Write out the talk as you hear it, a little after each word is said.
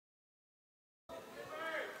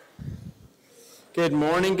Good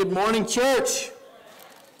morning, church.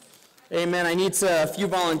 Amen. I need a few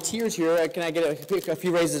volunteers here. Can I get a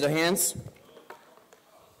few raises of hands?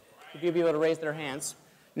 A few people to raise their hands.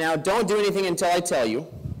 Now, don't do anything until I tell you.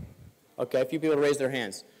 Okay, a few people to raise their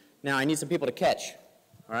hands. Now, I need some people to catch.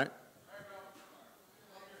 All right?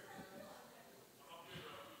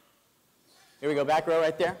 Here we go, back row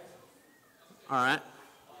right there. All right.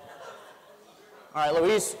 All right,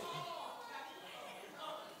 Louise.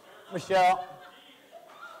 Michelle.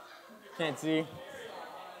 Can't see.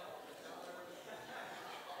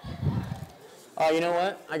 Oh, you know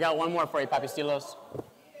what? I got one more for you, Papi Stilos.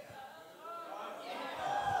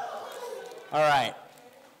 All right.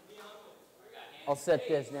 I'll set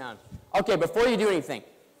this down. Okay, before you do anything.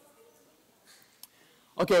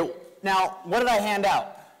 Okay, now, what did I hand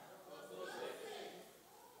out?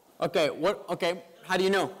 Okay, okay, how do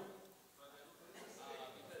you know?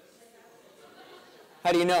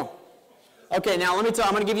 How do you know? Okay, now let me tell you,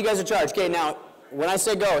 I'm going to give you guys a charge. Okay, now, when I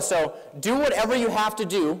say go, so do whatever you have to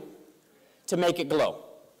do to make it glow.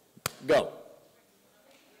 Go.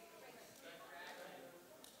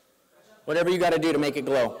 Whatever you got to do to make it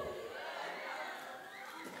glow.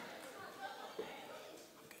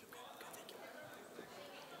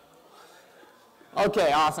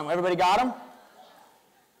 Okay, awesome. Everybody got them?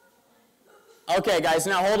 Okay, guys,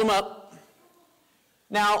 now hold them up.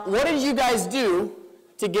 Now, what did you guys do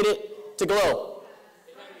to get it to glow?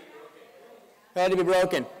 It had to be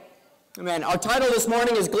broken. Amen. Our title this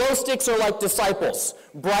morning is Glow Sticks Are Like Disciples,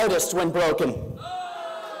 Brightest When Broken.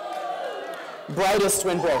 Brightest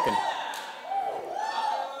when broken.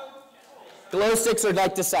 Glow sticks are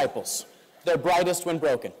like disciples. They're brightest when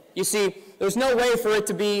broken. You see, there's no way for it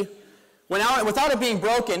to be, without it being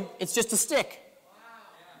broken, it's just a stick.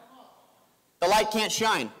 The light can't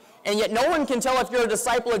shine. And yet no one can tell if you're a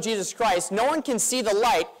disciple of Jesus Christ. No one can see the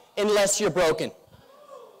light unless you're broken.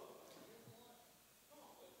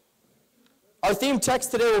 Our theme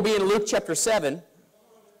text today will be in Luke chapter 7.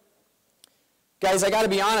 Guys, I got to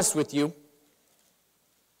be honest with you.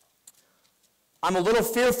 I'm a little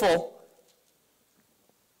fearful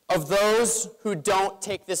of those who don't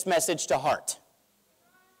take this message to heart.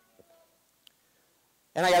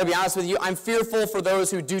 And I got to be honest with you, I'm fearful for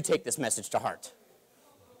those who do take this message to heart.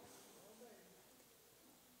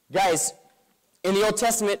 Guys, in the Old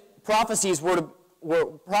Testament, prophecies were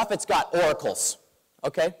prophets got oracles,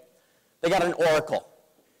 okay? They got an oracle.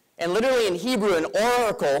 And literally in Hebrew, an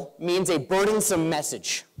oracle means a burdensome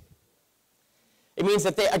message. It means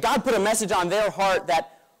that God put a message on their heart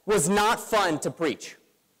that was not fun to preach.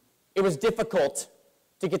 It was difficult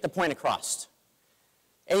to get the point across.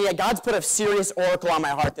 And yet God's put a serious oracle on my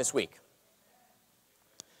heart this week.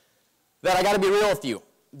 That I got to be real with you.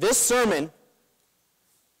 This sermon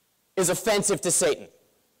is offensive to Satan.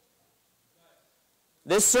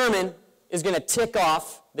 This sermon is going to tick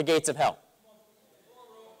off the gates of hell.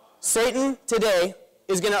 Satan today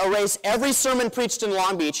is going to erase every sermon preached in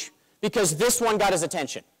Long Beach because this one got his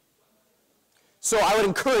attention. So I would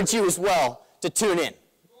encourage you as well to tune in.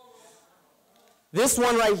 This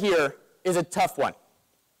one right here is a tough one.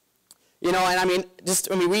 You know, and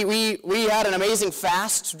we had an amazing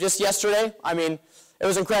fast just yesterday. I mean, it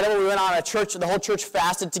was incredible. We went on a church, the whole church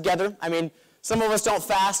fasted together. I mean, some of us don't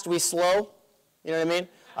fast, we slow. You know what I mean?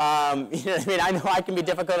 You know what I mean? I know I can be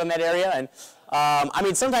difficult in that area. And I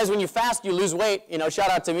mean, sometimes when you fast, you lose weight. You know,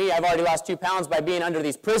 shout out to me. I've already lost 2 pounds by being under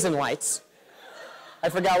these prison lights. I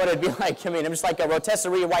forgot what it'd be like. I mean, I'm just like a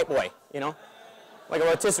rotisserie white boy, you know? Like a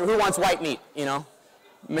rotisserie. Who wants white meat, you know?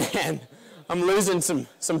 Man, I'm losing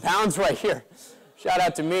some pounds right here. Shout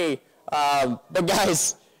out to me. But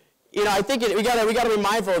guys, you know, I think we gotta be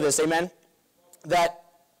mindful of this, amen? That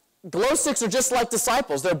glow sticks are just like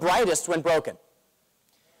disciples. They're brightest when broken.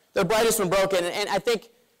 They're brightest when broken. And I think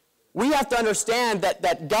we have to understand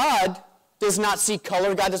that God does not see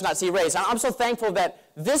color. God does not see race. I'm so thankful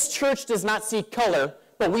that this church does not see color,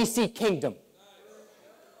 but we see kingdom.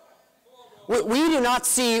 We do not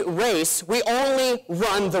see race. We only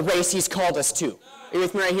run the race he's called us to. Are you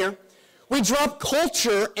with me right here? We drop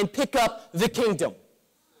culture and pick up the kingdom.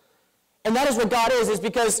 And that is what God is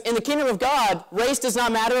because in the kingdom of God, race does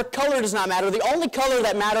not matter, color does not matter. The only color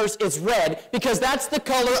that matters is red because that's the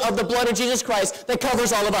color of the blood of Jesus Christ that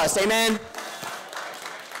covers all of us. Amen?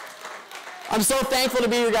 I'm so thankful to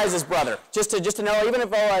be your guys' brother. Just to know, even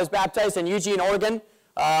if I was baptized in Eugene, Oregon,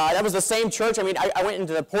 that was the same church. I mean, I went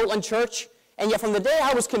into the Portland church, and yet from the day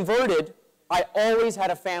I was converted, I always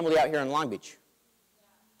had a family out here in Long Beach.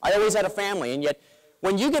 I always had a family, and yet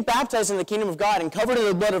when you get baptized in the kingdom of God and covered in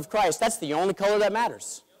the blood of Christ, that's the only color that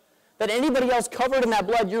matters. That anybody else covered in that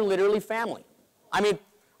blood, you're literally family. I mean,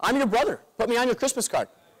 I'm your brother. Put me on your Christmas card.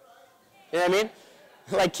 You know what I mean?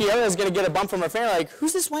 Like Kiara's going to get a bump from her family, like,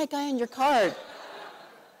 who's this white guy on your card?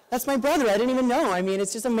 That's my brother. I didn't even know. I mean,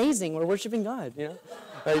 it's just amazing. We're worshiping God, you know?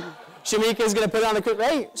 Like, Shamika's going to put it on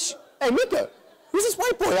the, hey, Mika, who's this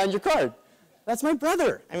white boy on your card? That's my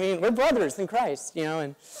brother. I mean, we're brothers in Christ, you know?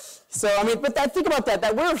 And so, I mean, but think about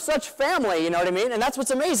that we're such family, you know what I mean? And that's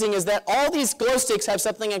what's amazing is that all these glow sticks have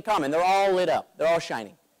something in common. They're all lit up. They're all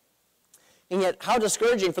shining. And yet, how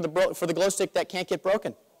discouraging for the glow stick that can't get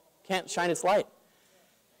broken, can't shine its light.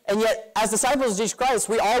 And yet, as disciples of Jesus Christ,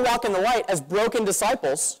 we all walk in the light as broken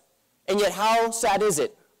disciples. And yet, how sad is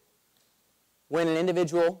it when an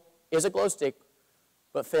individual is a glow stick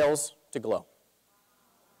but fails to glow?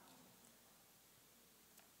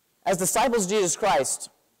 As disciples of Jesus Christ,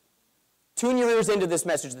 tune your ears into this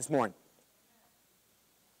message this morning.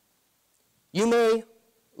 You may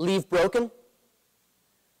leave broken.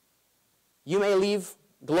 You may leave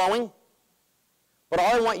glowing. But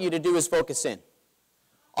all I want you to do is focus in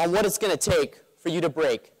on what it's going to take for you to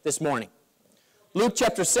break this morning. Luke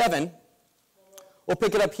chapter 7, we'll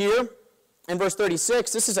pick it up here in verse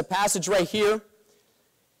 36. This is a passage right here.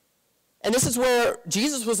 And this is where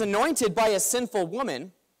Jesus was anointed by a sinful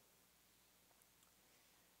woman.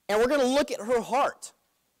 And we're going to look at her heart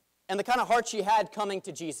and the kind of heart she had coming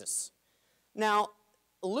to Jesus. Now,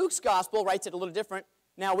 Luke's gospel writes it a little different.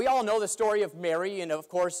 Now, we all know the story of Mary and, of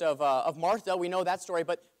course, of Martha. We know that story.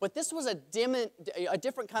 But this was a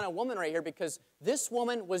different kind of woman right here because this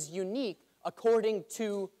woman was unique according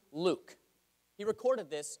to Luke. He recorded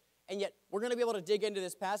this, and yet we're going to be able to dig into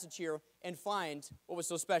this passage here and find what was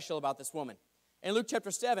so special about this woman. In Luke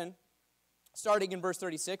chapter 7, starting in verse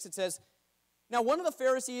 36, it says, "Now one of the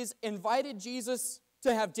Pharisees invited Jesus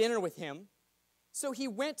to have dinner with him. So he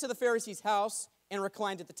went to the Pharisee's house and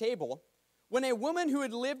reclined at the table. When a woman who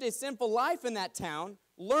had lived a sinful life in that town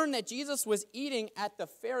learned that Jesus was eating at the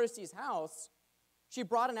Pharisee's house, she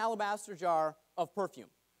brought an alabaster jar of perfume."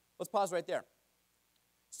 Let's pause right there.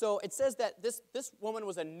 So it says that this woman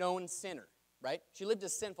was a known sinner, right? She lived a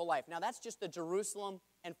sinful life. Now that's just the Jerusalem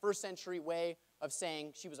and first century way of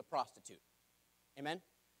saying she was a prostitute. Amen?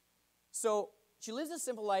 So she lives a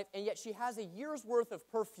simple life, and yet she has a year's worth of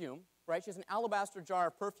perfume, right? She has an alabaster jar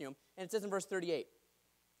of perfume, and it says in verse 38,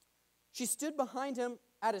 "She stood behind him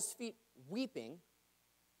at his feet weeping.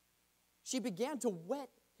 She began to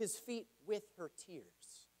wet his feet with her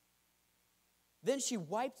tears. Then she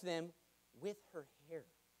wiped them with her hair,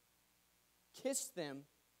 kissed them,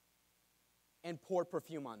 and poured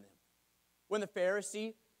perfume on them. When the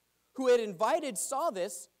Pharisee who had invited saw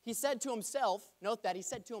this, he said to himself," note that, he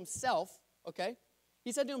said to himself, okay?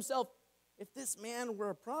 He said to himself, "If this man were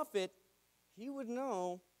a prophet, he would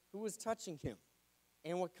know who was touching him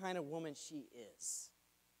and what kind of woman she is,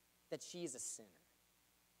 that she's a sinner,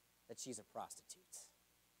 that she's a prostitute."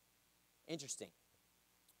 Interesting.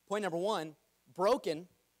 Point number one, broken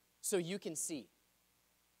so you can see.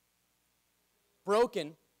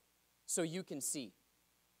 Broken so you can see.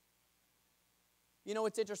 You know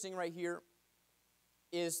what's interesting right here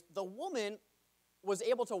is the woman was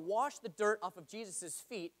able to wash the dirt off of Jesus'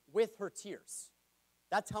 feet with her tears.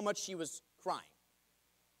 That's how much she was crying.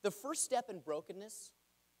 The first step in brokenness,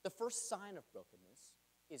 the first sign of brokenness,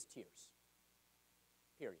 is tears.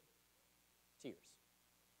 Period. Tears.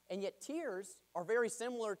 And yet tears are very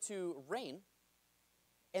similar to rain,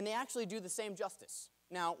 and they actually do the same justice.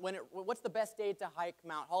 Now, what's the best day to hike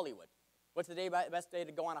Mount Hollywood? What's the best day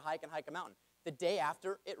to go on a hike and hike a mountain? The day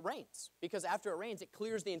after it rains. Because after it rains, it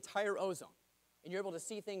clears the entire ozone. And you're able to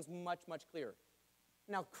see things much, much clearer.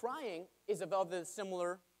 Now, crying is of the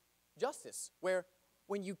similar justice, where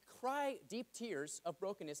when you cry deep tears of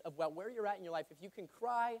brokenness, of where you're at in your life, if you can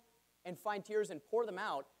cry and find tears and pour them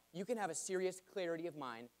out, you can have a serious clarity of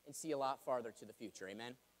mind and see a lot farther to the future.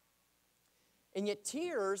 Amen? And yet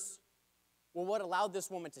tears were what allowed this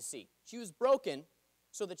woman to see. She was broken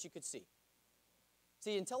so that she could see.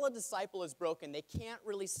 See, until a disciple is broken, they can't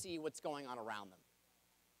really see what's going on around them.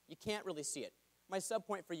 You can't really see it. My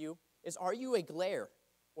subpoint for you is, are you a glare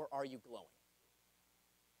or are you glowing?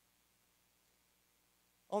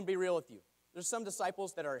 I want to be real with you. There's some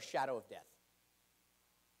disciples that are a shadow of death.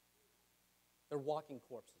 They're walking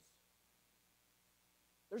corpses.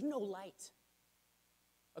 There's no light.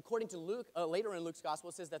 According to Luke, later in Luke's gospel,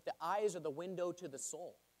 it says that the eyes are the window to the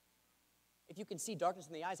soul. If you can see darkness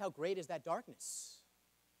in the eyes, how great is that darkness?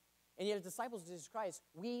 And yet, as disciples of Jesus Christ,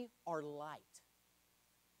 we are light.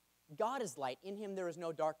 God is light. In him there is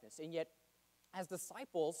no darkness. And yet, as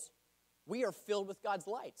disciples, we are filled with God's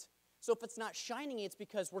light. So if it's not shining, it's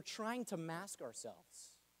because we're trying to mask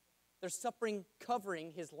ourselves. There's something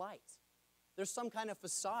covering his light. There's some kind of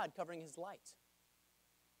facade covering his light.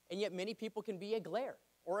 And yet many people can be a glare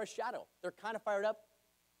or a shadow. They're kind of fired up,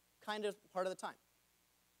 kind of part of the time.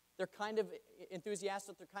 They're kind of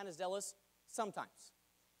enthusiastic, they're kind of zealous sometimes.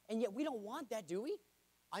 And yet we don't want that, do we?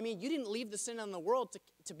 I mean, you didn't leave the sin in the world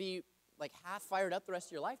to be like half fired up the rest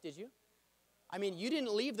of your life, did you? I mean, you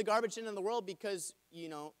didn't leave the garbage sin in the world because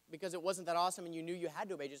it wasn't that awesome and you knew you had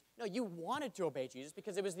to obey Jesus. No, you wanted to obey Jesus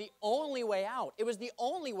because it was the only way out. It was the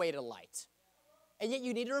only way to light. And yet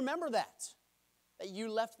you need to remember that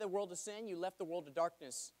you left the world to sin, you left the world to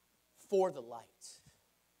darkness for the light.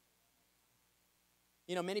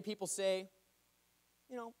 Many people say,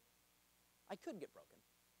 I could get broken.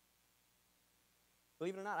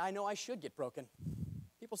 Believe it or not, I know I should get broken.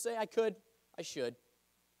 People say I could, I should.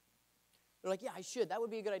 They're like, yeah, I should. That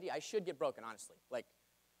would be a good idea. I should get broken, honestly. Like,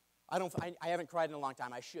 I haven't cried in a long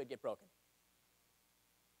time. I should get broken.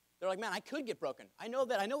 They're like, man, I could get broken. I know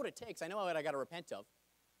what it takes. I know what I got to repent of.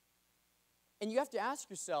 And you have to ask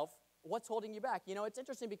yourself, what's holding you back? It's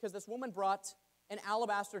interesting because this woman brought an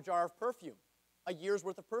alabaster jar of perfume, a year's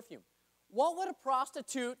worth of perfume. What would a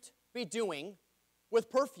prostitute be doing with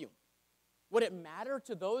perfume? Would it matter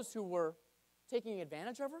to those who were taking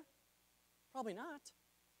advantage of her? Probably not.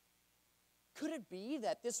 Could it be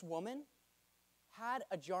that this woman had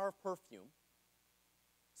a jar of perfume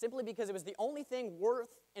simply because it was the only thing worth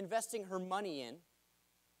investing her money in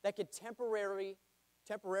that could temporarily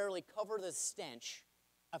cover the stench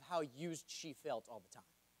of how used she felt all the time?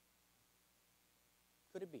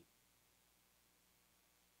 Could it be?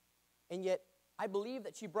 And yet, I believe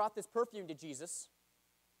that she brought this perfume to Jesus,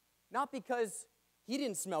 not because he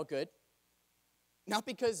didn't smell good, not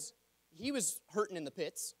because he was hurting in the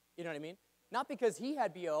pits, you know what I mean? Not because he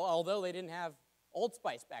had BO, although they didn't have Old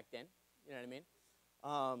Spice back then, you know what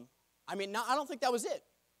I mean? I don't think that was it.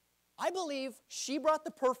 I believe she brought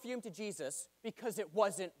the perfume to Jesus because it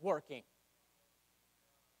wasn't working.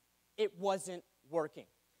 It wasn't working.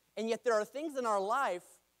 And yet there are things in our life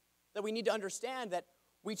that we need to understand that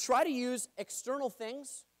we try to use external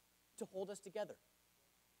things to hold us together.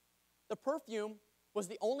 The perfume was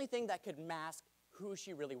the only thing that could mask who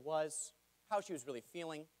she really was, how she was really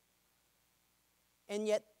feeling. And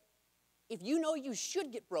yet, if you know you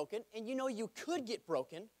should get broken and you know you could get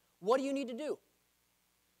broken, what do you need to do?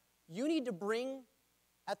 You need to bring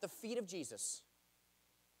at the feet of Jesus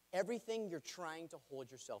everything you're trying to hold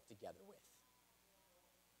yourself together with.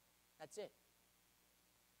 That's it.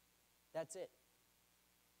 That's it.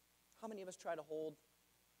 How many of us try to hold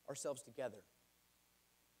ourselves together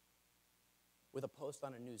with a post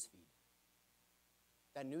on a news feed?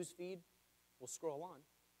 That news feed will scroll on.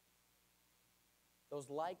 Those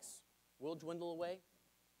likes will dwindle away.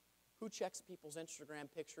 Who checks people's Instagram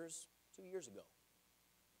pictures 2 years ago?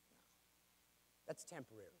 No. That's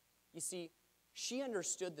temporary. You see, she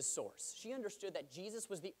understood the source. She understood that Jesus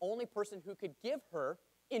was the only person who could give her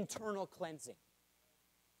internal cleansing.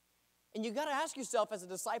 And you got to ask yourself as a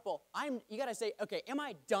disciple, you got to say, okay, am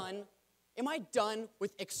I done? Am I done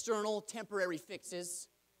with external temporary fixes?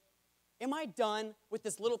 Am I done with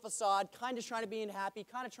this little facade, kind of trying to be happy,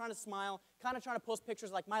 kind of trying to smile, kind of trying to post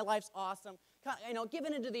pictures like my life's awesome,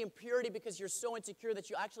 giving into the impurity because you're so insecure that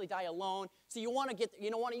you actually die alone. So you want to get,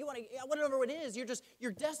 whatever it is,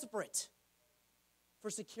 you're desperate for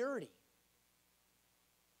security.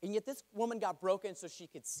 And yet this woman got broken so she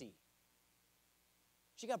could see.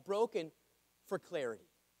 She got broken for clarity.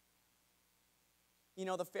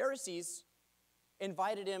 The Pharisees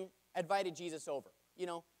invited Jesus over.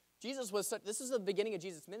 This is the beginning of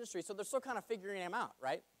Jesus' ministry, so they're still kind of figuring him out,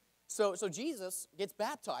 right? So Jesus gets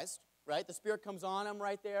baptized, right? The Spirit comes on him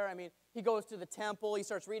right there. I mean, he goes to the temple. He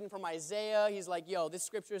starts reading from Isaiah. He's like, this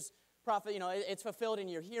scripture's prophet, it's fulfilled in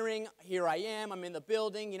your hearing. Here I am. I'm in the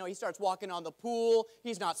building. He starts walking on the pool.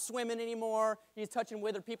 He's not swimming anymore. He's touching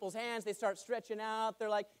withered people's hands. They start stretching out. They're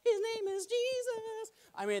like, his name is Jesus.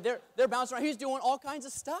 I mean, they're bouncing around. He's doing all kinds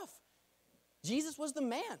of stuff. Jesus was the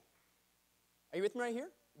man. Are you with me right here?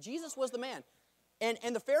 Jesus was the man.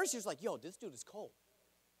 And the Pharisees were like, this dude is cold.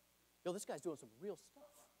 This guy's doing some real stuff.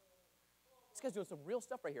 This guy's doing some real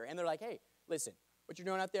stuff right here. And they're like, hey, listen, what you're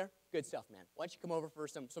doing out there, good stuff, man. Why don't you come over for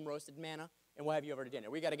some roasted manna, and we'll have you over to dinner.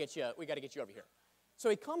 We got to get you over here. So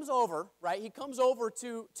he comes over, right? He comes over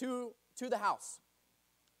to the house.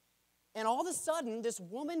 And all of a sudden, this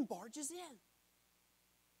woman barges in.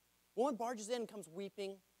 Woman barges in and comes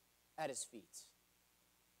weeping at his feet.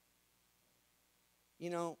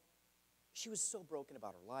 She was so broken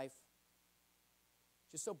about her life.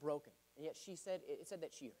 She was so broken. And yet it said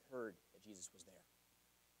that she heard that Jesus was there.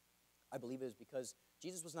 I believe it was because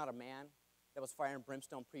Jesus was not a man that was fire and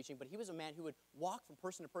brimstone preaching, but he was a man who would walk from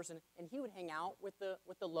person to person, and he would hang out with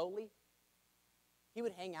the lowly. He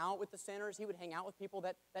would hang out with the sinners. He would hang out with people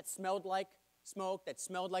that smelled like smoke, that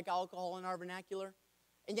smelled like alcohol in our vernacular.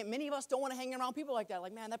 And yet many of us don't want to hang around people like that.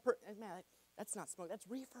 Like, man, that's not smoke. That's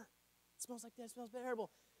reefer. It smells like that. It smells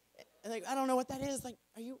terrible. And like, I don't know what that is. Like,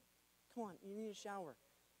 come on, you need a shower.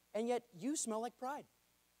 And yet you smell like pride.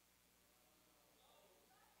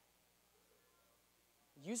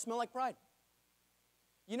 You smell like pride.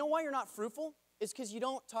 You know why you're not fruitful? It's because you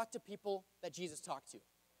don't talk to people that Jesus talked to.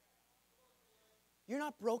 You're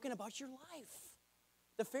not broken about your life.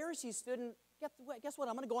 The Pharisees stood and, guess what?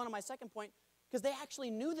 I'm going to go on to my second point, because they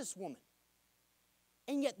actually knew this woman.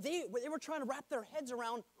 And yet they were trying to wrap their heads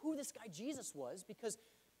around who this guy Jesus was, because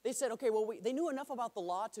they said, okay, well, they knew enough about the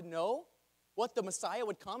law to know what the Messiah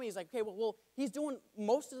would come. He's like, okay, well, he's doing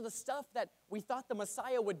most of the stuff that we thought the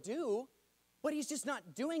Messiah would do, but he's just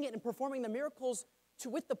not doing it and performing the miracles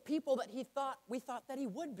with the people that we thought that he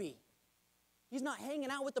would be. He's not hanging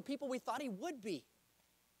out with the people we thought he would be.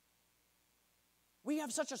 We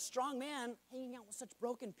have such a strong man hanging out with such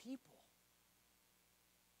broken people.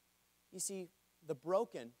 You see, the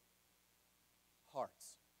broken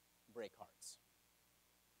hearts break hearts.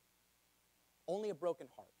 Only a broken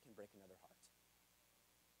heart can break another heart.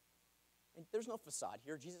 And there's no facade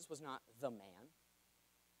here. Jesus was not the man.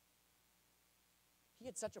 He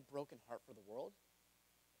had such a broken heart for the world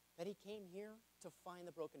that he came here to find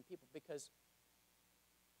the broken people, because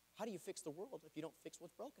how do you fix the world if you don't fix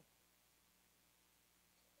what's broken?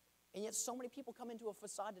 And yet so many people come into a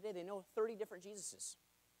facade today. They know 30 different Jesuses.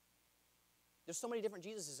 There's so many different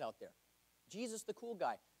Jesuses out there. Jesus the cool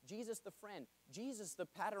guy. Jesus the friend. Jesus the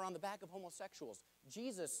patter on the back of homosexuals.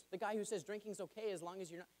 Jesus, the guy who says drinking's okay as long as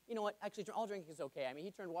you're not, you know what, actually all drinking is okay. I mean,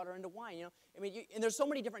 he turned water into wine, you know. I mean, and there's so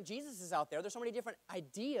many different Jesuses out there. There's so many different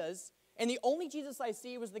ideas. And the only Jesus I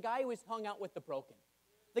see was the guy who was hung out with the broken.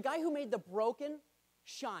 The guy who made the broken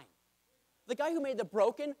shine. The guy who made the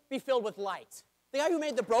broken be filled with light. The guy who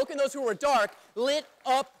made the broken, those who were dark, lit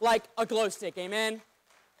up like a glow stick. Amen?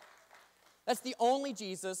 That's the only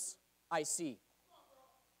Jesus I see.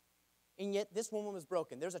 And yet this woman was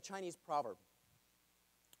broken. There's a Chinese proverb.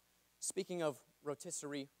 Speaking of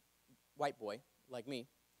rotisserie white boy like me,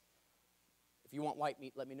 if you want white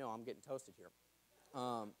meat, let me know. I'm getting toasted here.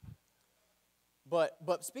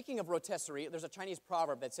 But speaking of rotisserie, there's a Chinese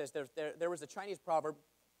proverb that says there was a Chinese proverb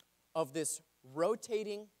of this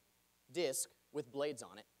rotating disc with blades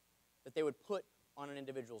on it that they would put on an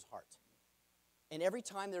individual's heart. And every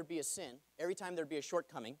time there'd be a sin, every time there'd be a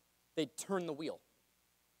shortcoming, they'd turn the wheel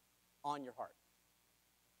on your heart.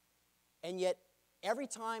 And yet, every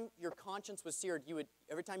time your conscience was seared,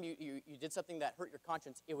 every time you did something that hurt your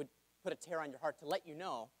conscience, it would put a tear on your heart to let you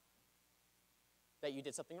know that you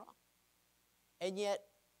did something wrong. And yet,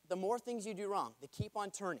 the more things you do wrong, they keep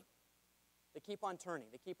on turning. They keep on turning.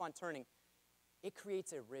 They keep on turning. It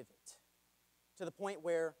creates a rivet to the point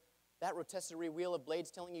where that rotisserie wheel of blades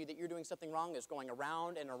telling you that you're doing something wrong is going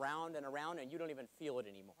around and around and around, and you don't even feel it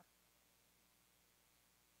anymore.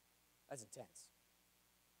 That's intense.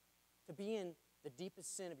 To be in the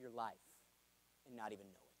deepest sin of your life and not even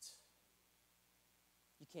know it.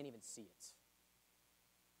 You can't even see it.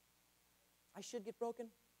 I should get broken.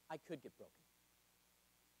 I could get broken.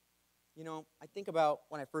 You know, I think about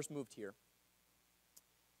when I first moved here.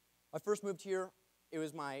 I first moved here, it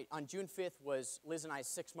was on June 5th was Liz and I's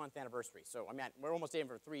 6-month anniversary. So, I mean, we're almost dating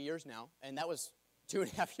for 3 years now, and that was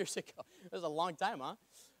 2.5 years ago. It was a long time, huh?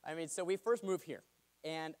 I mean, so we first moved here.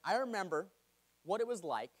 And I remember what it was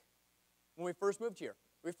like when we first moved here.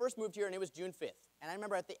 We first moved here, and it was June 5th. And I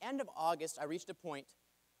remember at the end of August, I reached a point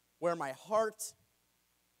where my heart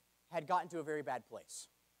had gotten to a very bad place.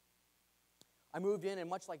 I moved in, and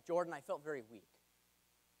much like Jordan, I felt very weak.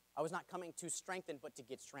 I was not coming to strengthen, but to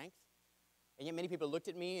get strength. And yet many people looked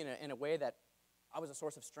at me in a way that I was a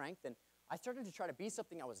source of strength. And I started to try to be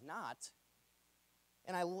something I was not.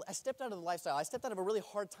 And I stepped out of the lifestyle. I stepped out of a really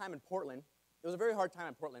hard time in Portland. It was a very hard time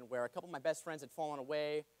in Portland where a couple of my best friends had fallen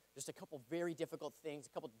away. Just a couple very difficult things, a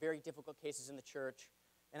couple very difficult cases in the church.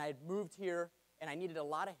 And I had moved here, and I needed a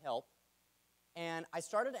lot of help. And I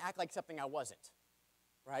started to act like something I wasn't,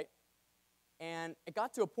 right? And it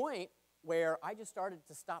got to a point where I just started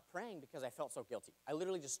to stop praying because I felt so guilty. I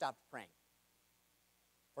literally just stopped praying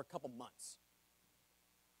for a couple months.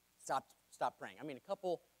 Stopped praying. I mean, a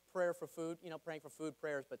couple prayer for food, praying for food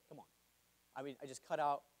prayers, but come on. I mean, I just cut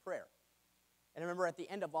out prayer. And I remember at the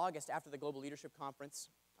end of August, after the Global Leadership Conference,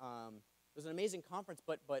 it was an amazing conference,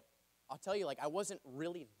 but I'll tell you, I wasn't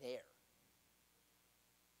really there.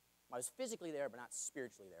 I was physically there, but not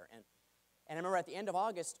spiritually there. And I remember at the end of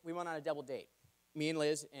August, we went on a double date. Me and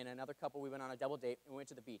Liz and another couple, we went on a double date, and we went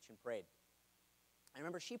to the beach and prayed. I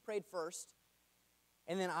remember she prayed first,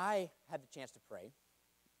 and then I had the chance to pray.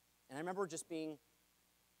 And I remember just being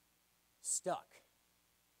stuck.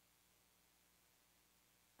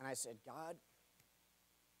 And I said, God,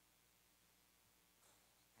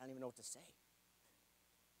 I don't even know what to say.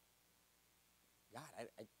 God,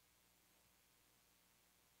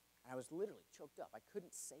 I was literally choked up. I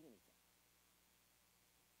couldn't say anything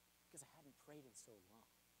because I hadn't prayed in so long.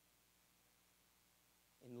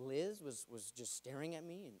 And Liz was just staring at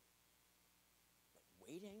me and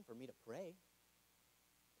waiting for me to pray.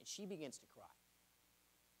 And she begins to cry.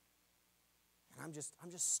 And I'm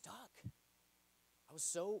just stuck. I was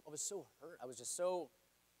so hurt. I was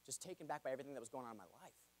just taken back by everything that was going on in my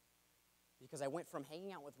life. Because I went from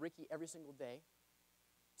hanging out with Ricky every single day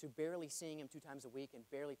to barely seeing him 2 times a week and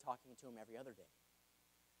barely talking to him every other day.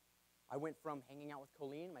 I went from hanging out with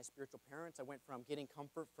Colleen, my spiritual parents. I went from getting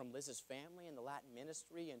comfort from Liz's family and the Latin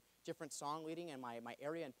ministry and different song leading in my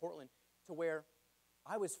area in Portland to where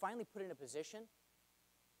I was finally put in a position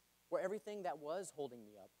where everything that was holding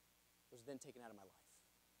me up was then taken out of my life.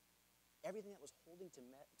 Everything that was holding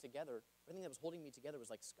me together was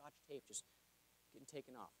like Scotch tape, just getting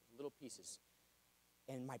taken off, little pieces.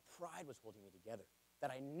 And my pride was holding me together. That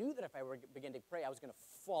I knew that if I were to begin to pray, I was going to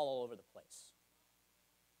fall all over the place.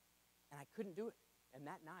 And I couldn't do it. And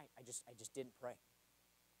that night, I just didn't pray.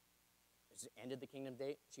 It ended the kingdom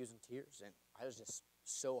date. She was in tears, and I was just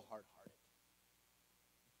so hard-hearted.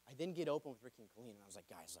 I then get open with Ricky and Colleen, and I was like,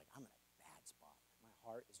 guys, I'm in a bad spot. My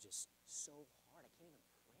heart is just so hard. I can't even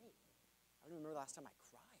pray. I don't even remember the last time I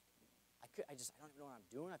cried. I don't even know what I'm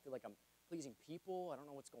doing. I feel like I'm pleasing people. I don't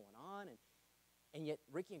know what's going on. And yet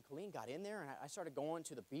Ricky and Colleen got in there, and I started going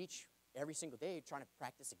to the beach every single day trying to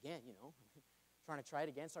practice again, trying to try it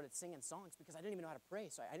again, started singing songs because I didn't even know how to pray.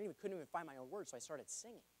 So I couldn't even find my own words, so I started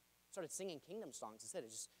singing. Started singing kingdom songs instead. I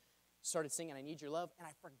just started singing, I Need Your Love, and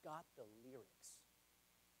I forgot the lyrics.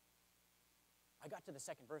 I got to the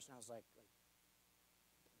second verse, and I was like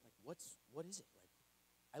what is it?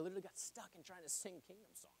 I literally got stuck in trying to sing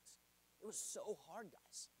kingdom songs. It was so hard,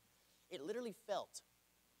 guys. It literally felt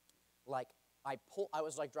like I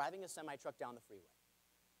was like driving a semi-truck down the freeway,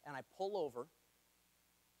 and I pull over,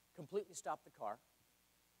 completely stop the car,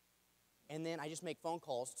 and then I just make phone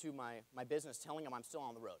calls to my business telling them I'm still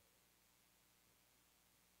on the road.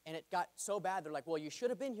 And it got so bad, they're like, well, you should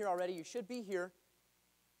have been here already. You should be here.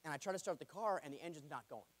 And I try to start the car, and the engine's not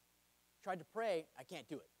going. Tried to pray. I can't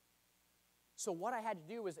do it. So what I had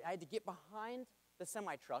to do was I had to get behind the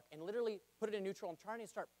semi-truck and literally put it in neutral and trying to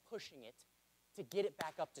start pushing it to get it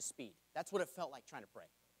back up to speed. That's what it felt like trying to pray.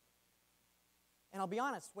 And I'll be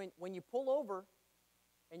honest, when you pull over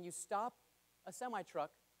and you stop a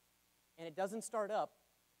semi-truck and it doesn't start up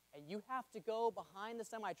and you have to go behind the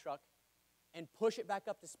semi-truck and push it back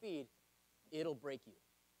up to speed, it'll break you.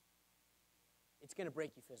 It's going to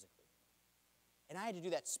break you physically. And I had to do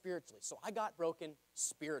that spiritually. So I got broken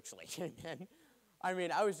spiritually. Amen. I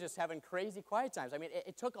mean, I was just having crazy quiet times. I mean,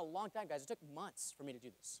 it took a long time, guys. It took months for me to do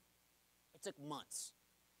this. It took months.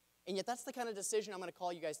 And yet that's the kind of decision I'm going to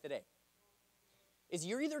call you guys today. Is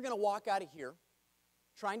you're either going to walk out of here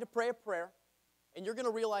trying to pray a prayer, and you're going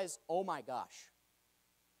to realize, oh my gosh,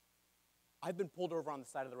 I've been pulled over on the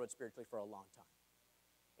side of the road spiritually for a long time.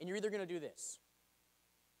 And you're either going to do this.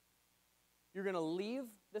 You're going to leave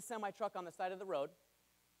the semi-truck on the side of the road,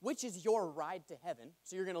 which is your ride to heaven.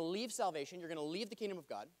 So you're going to leave salvation. You're going to leave the kingdom of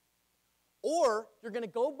God. Or you're going to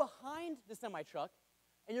go behind the semi-truck,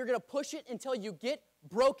 and you're going to push it until you get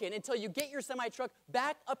broken, until you get your semi-truck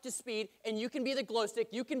back up to speed, and you can be the glow stick.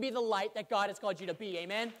 You can be the light that God has called you to be.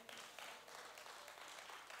 Amen?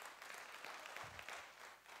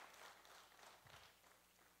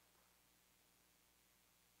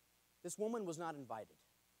 This woman was not invited.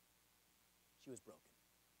 She was broken.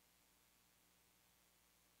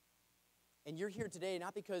 And you're here today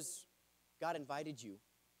not because God invited you,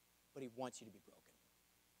 but He wants you to be broken.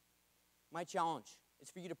 My challenge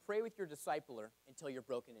is for you to pray with your discipler until you're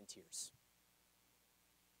broken in tears.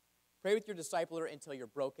 Pray with your discipler until you're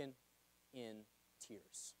broken in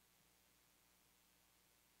tears.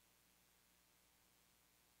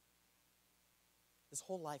 This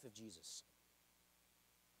whole life of Jesus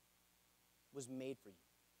was made for you.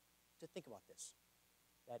 To think about this,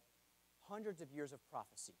 that hundreds of years of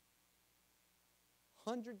prophecy,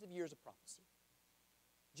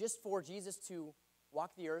 just for Jesus to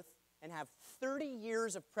walk the earth and have 30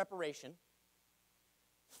 years of preparation,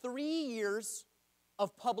 3 years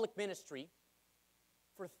of public ministry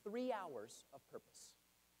for 3 hours of purpose.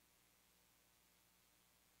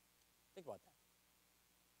 Think about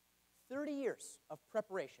that. 30 years of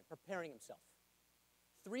preparation, preparing himself.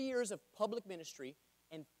 3 years of public ministry,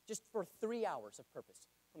 and just for 3 hours of purpose,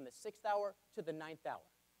 from the 6th hour to the 9th hour,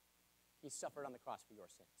 he suffered on the cross for your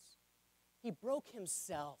sins. He broke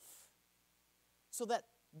himself so that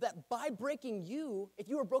by breaking you, if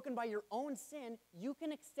you were broken by your own sin, you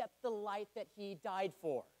can accept the light that he died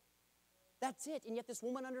for. That's it. And yet this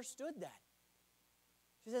woman understood that.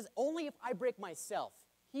 She says, only if I break myself.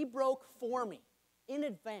 He broke for me in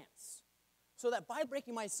advance so that by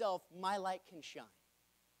breaking myself, my light can shine.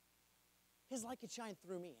 His light can shine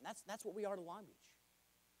through me. And that's what we are to Long Beach.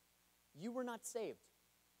 You were not saved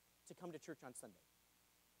to come to church on Sunday.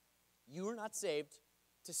 You were not saved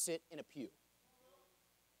to sit in a pew.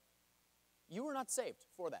 You were not saved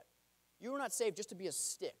for that. You were not saved just to be a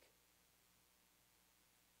stick.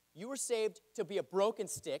 You were saved to be a broken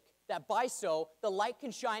stick, that by so the light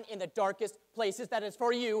can shine in the darkest places. That is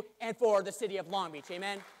for you and for the city of Long Beach.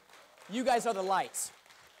 Amen? You guys are the lights.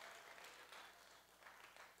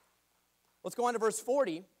 Let's go on to verse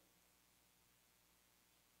 40.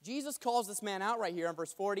 Jesus calls this man out right here in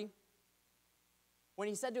verse 40. When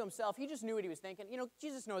he said to himself, he just knew what he was thinking. You know,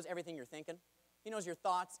 Jesus knows everything you're thinking. He knows your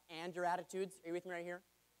thoughts and your attitudes. Are you with me right here?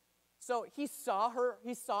 So he saw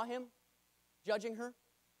him judging her,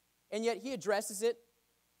 and yet he addresses it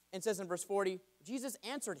and says in verse 40, Jesus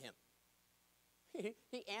answered him.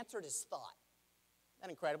 He answered his thought. Isn't that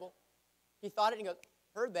incredible? He thought it and he goes,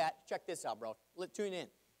 heard that. Check this out, bro. Tune in.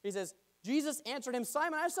 He says, Jesus answered him,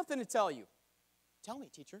 Simon, I have something to tell you. Tell me,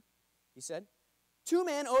 teacher, he said. 2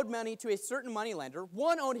 men owed money to a certain moneylender.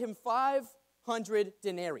 One owed him 500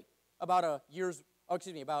 denarii, about a year's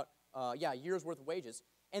worth of wages.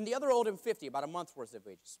 And the other owed him 50, about a month's worth of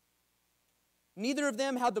wages. Neither of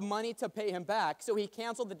them had the money to pay him back, so he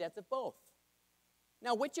canceled the debts of both.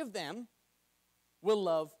 Now, which of them will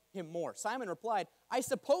love him more? Simon replied, I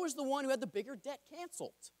suppose the one who had the bigger debt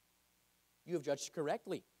canceled. You have judged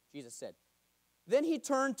correctly, Jesus said. Then he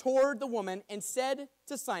turned toward the woman and said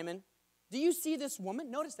to Simon, do you see this woman?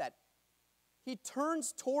 Notice that. He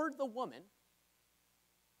turns toward the woman,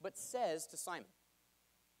 but says to Simon.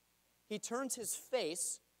 He turns his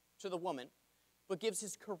face to the woman, but gives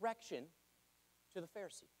his correction to the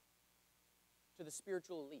Pharisee, to the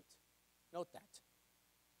spiritual elite. Note that.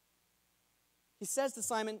 He says to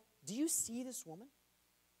Simon, do you see this woman?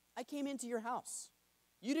 I came into your house.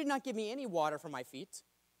 You did not give me any water for my feet,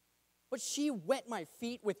 but she wet my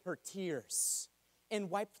feet with her tears and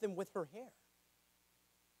wiped them with her hair.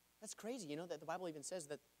 That's crazy, you know, that the Bible even says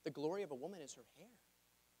that the glory of a woman is her hair.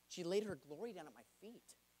 She laid her glory down at my feet.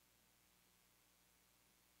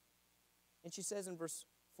 And she says in verse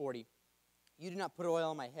 40, you did not put oil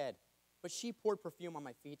on my head, but she poured perfume on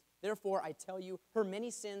my feet. Therefore, I tell you, her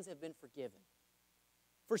many sins have been forgiven.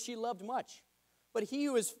 For she loved much. But he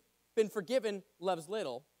who has been forgiven loves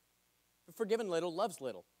little. Forgiven little loves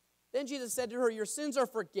little. Then Jesus said to her, your sins are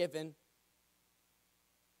forgiven.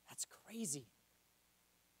 That's crazy.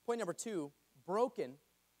 Point number 2, broken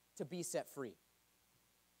to be set free.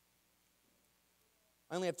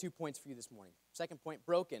 I only have 2 points for you this morning. Second point,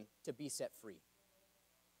 broken to be set free.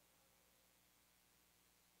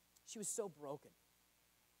 She was so broken.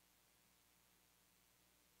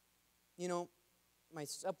 You know, my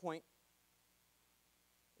subpoint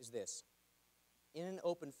is this. In an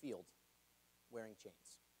open field, wearing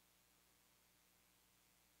chains.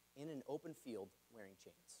 In an open field, wearing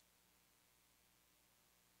chains.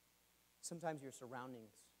 Sometimes your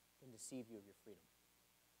surroundings can deceive you of your freedom.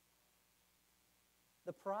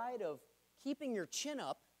 The pride of keeping your chin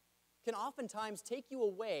up can oftentimes take you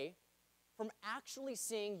away from actually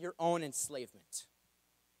seeing your own enslavement.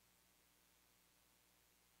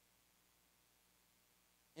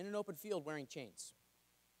 In an open field wearing chains.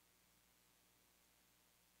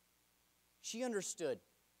 She understood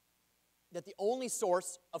that the only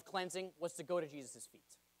source of cleansing was to go to Jesus' feet.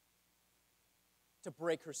 To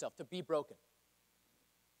break herself, to be broken.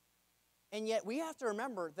 And yet we have to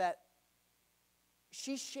remember that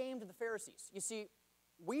she shamed the Pharisees. You see,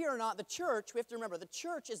 we are not the church. We have to remember, the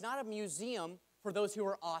church is not a museum for those who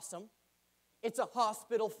are awesome. It's a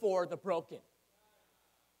hospital for the broken.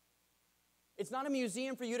 It's not a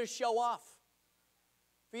museum for you to show off.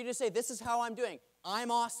 For you to say, this is how I'm doing.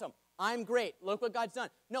 I'm awesome. I'm great. Look what God's done.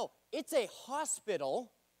 No, it's a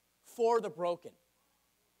hospital for the broken.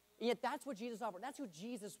 And yet that's what Jesus offered. That's who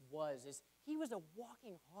Jesus was. Is he was a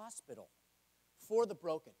walking hospital for the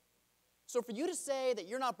broken. So for you to say that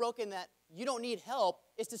you're not broken, that you don't need help,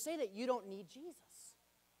 is to say that you don't need Jesus.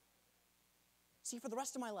 See, for the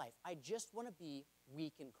rest of my life, I just want to be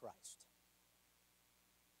weak in Christ.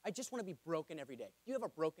 I just want to be broken every day. You have a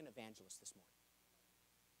broken evangelist this morning.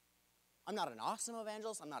 I'm not an awesome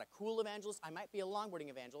evangelist. I'm not a cool evangelist. I might be a longboarding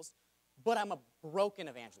evangelist, but I'm a broken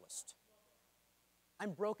evangelist.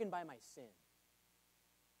 I'm broken by my sin.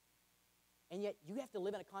 And yet you have to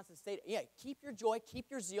live in a constant state. Yeah, keep your joy, keep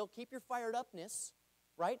your zeal, keep your fired upness,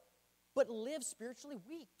 right? But live spiritually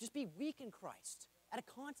weak. Just be weak in Christ at a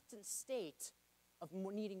constant state of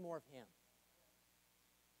needing more of Him.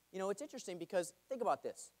 You know, it's interesting because, think about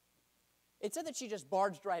this. It said that she just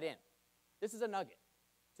barged right in. This is a nugget.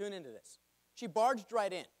 Tune into this. She barged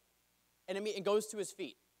right in and goes to His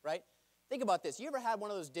feet, right? Think about this. You ever had one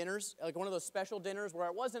of those dinners, like one of those special dinners where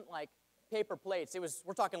it wasn't like paper plates.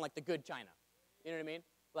 We're talking like the good china. You know what I mean?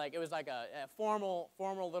 Like it was like a formal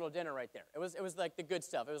little dinner right there. It was like the good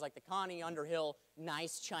stuff. It was like the Connie Underhill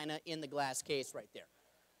nice china in the glass case right there.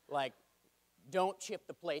 Like, don't chip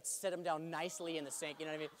the plates. Set them down nicely in the sink. You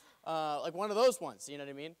know what I mean? Like one of those ones. You know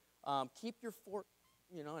what I mean? Keep your fork.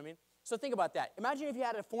 You know what I mean? So think about that. Imagine if you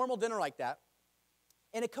had a formal dinner like that,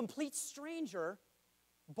 and a complete stranger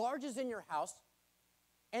barges in your house,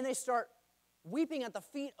 and they start weeping at the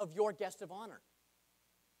feet of your guest of honor.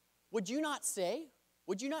 Would you not say,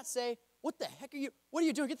 what the heck what are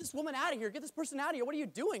you doing? Get this woman out of here. Get this person out of here. What are you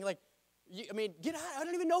doing? Like, get out. I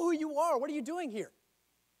don't even know who you are. What are you doing here?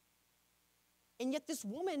 And yet this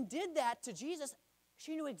woman did that to Jesus.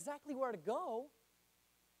 She knew exactly where to go.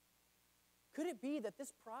 Could it be that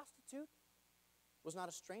this prostitute was not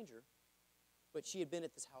a stranger, but she had been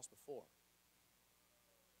at this house before?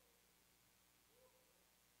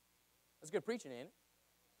 That's good preaching, ain't it?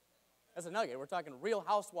 That's a nugget. We're talking Real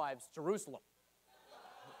Housewives, Jerusalem.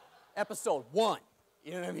 Episode 1.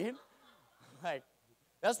 You know what I mean? Like,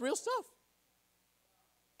 that's real stuff.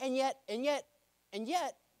 And yet,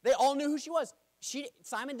 they all knew who she was.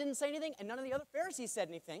 Simon didn't say anything, and none of the other Pharisees said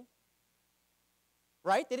anything.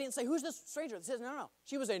 Right? They didn't say, who's this stranger? They said, no.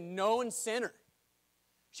 She was a known sinner.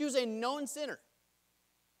 She was a known sinner.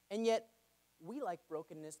 And yet, we like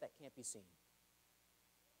brokenness that can't be seen.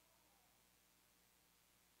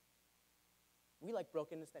 We like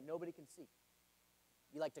brokenness that nobody can see.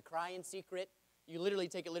 You like to cry in secret. You literally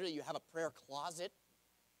take it literally. You have a prayer closet.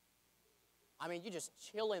 I mean, you just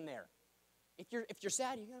chill in there. If you're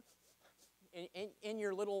sad, you in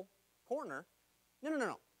your little corner.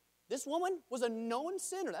 No. This woman was a known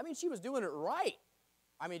sinner. That means she was doing it right.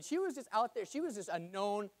 I mean, she was just out there. She was just a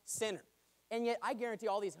known sinner. And yet, I guarantee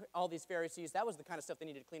all these Pharisees, that was the kind of stuff they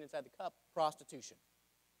needed to clean inside the cup. Prostitution.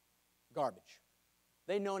 Garbage.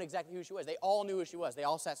 They'd known exactly who she was. They all knew who she was. They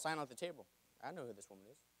all sat silent at the table. I know who this woman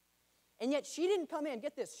is. And yet, she didn't come in.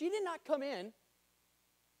 Get this. She did not come in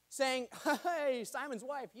saying, hey, Simon's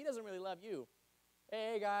wife, he doesn't really love you.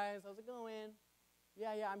 Hey, guys, how's it going?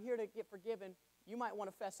 Yeah, I'm here to get forgiven. You might want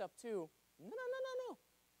to fess up too.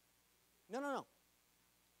 No.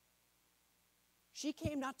 She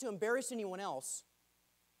came not to embarrass anyone else.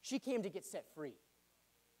 She came to get set free.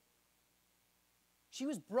 She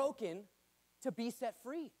was broken to be set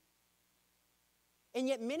free. And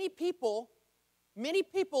yet many people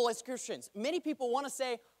as Christians, many people want to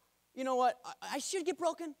say, you know what, I should get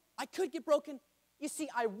broken. I could get broken. You see,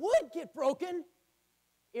 I would get broken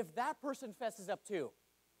if that person fesses up too.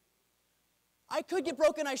 I could get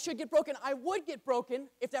broken, I should get broken, I would get broken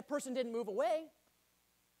if that person didn't move away.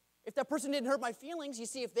 If that person didn't hurt my feelings, you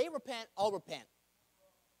see, if they repent, I'll repent.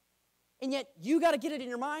 And yet, you got to get it in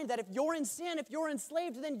your mind that if you're in sin, if you're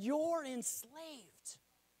enslaved, then you're enslaved.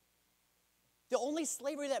 The only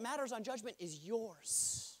slavery that matters on judgment is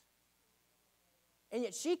yours. And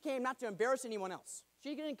yet, she came not to embarrass anyone else.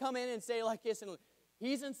 She didn't come in and say like this, and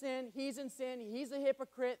he's in sin, he's a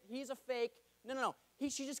hypocrite, he's a fake. No.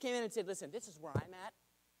 She just came in and said, listen, this is where I'm at.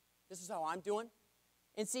 This is how I'm doing.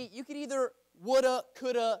 And see, you could either woulda,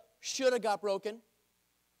 coulda, shoulda got broken.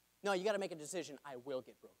 No, you got to make a decision. I will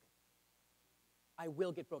get broken. I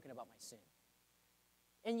will get broken about my sin.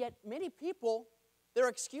 And yet, many people, their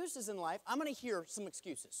excuses in life, I'm going to hear some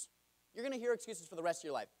excuses. You're going to hear excuses for the rest of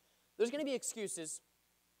your life. There's going to be excuses.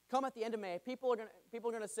 Come at the end of May, people are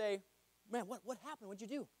going to say, man, what happened? What'd you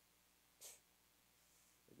do?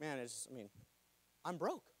 Man, I'm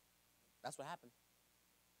broke. That's what happened.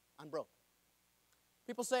 I'm broke.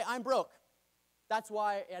 People say, I'm broke. That's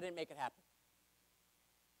why I didn't make it happen.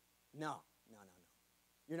 No.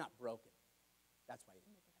 You're not broken. That's why you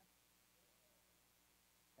didn't make it happen.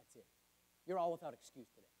 That's it. You're all without excuse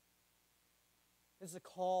today. This is a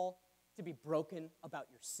call to be broken about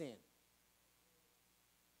your sin.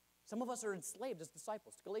 Some of us are enslaved as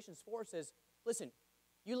disciples. Galatians 4 says, listen,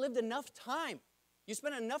 you lived enough time. You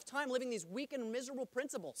spent enough time living these weak and miserable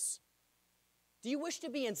principles. Do you wish to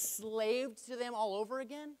be enslaved to them all over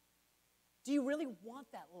again? Do you really want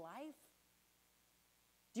that life?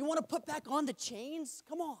 Do you want to put back on the chains?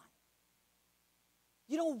 Come on.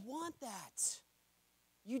 You don't want that.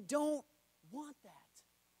 You don't want that.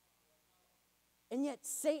 And yet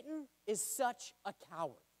Satan is such a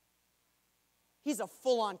coward. He's a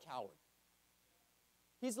full-on coward.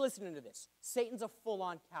 He's listening to this. Satan's a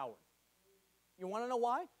full-on coward. You want to know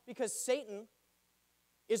why? Because Satan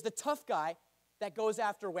is the tough guy that goes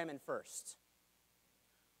after women first.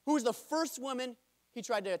 Who's the first woman he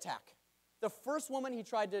tried to attack? The first woman he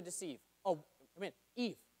tried to deceive.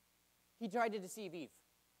 Eve. He tried to deceive Eve.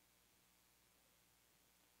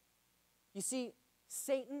 You see,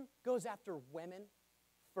 Satan goes after women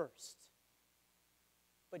first.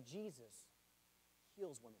 But Jesus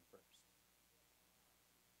heals women first.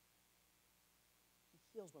 He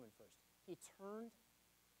heals women first. He turned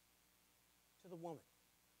to the woman.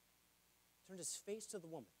 Turned his face to the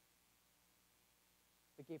woman.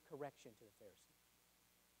 But gave correction to the Pharisee.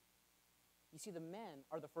 You see, the men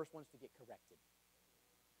are the first ones to get corrected.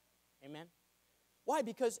 Amen? Why?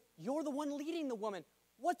 Because you're the one leading the woman.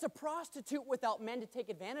 What's a prostitute without men to take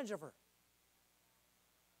advantage of her?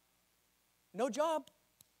 No job.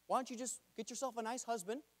 Why don't you just get yourself a nice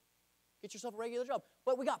husband? Get yourself a regular job.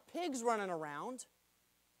 But we got pigs running around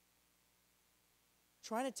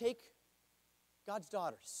trying to take God's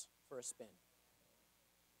daughters for a spin.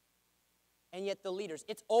 And yet the leaders,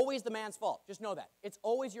 it's always the man's fault. Just know that. It's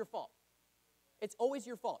always your fault. It's always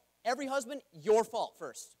your fault. Every husband, your fault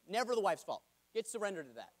first. Never the wife's fault. Get surrendered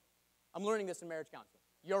to that. I'm learning this in marriage counseling.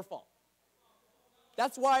 Your fault.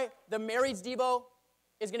 That's why the marrieds Debo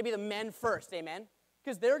is going to be the men first, amen?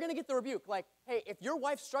 Because they're going to get the rebuke. Like, hey, if your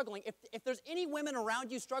wife's struggling, if there's any women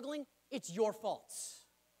around you struggling, it's your fault.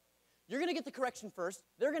 You're going to get the correction first.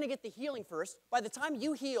 They're going to get the healing first. By the time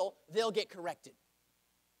you heal, they'll get corrected.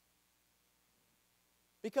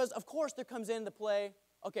 Because, of course, there comes into play,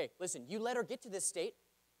 okay, listen, you let her get to this state,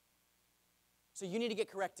 so you need to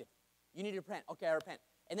get corrected. You need to repent. Okay, I repent.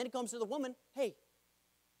 And then it comes to the woman, hey,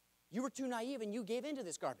 you were too naive and you gave in to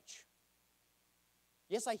this garbage.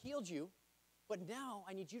 Yes, I healed you, but now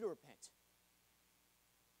I need you to repent.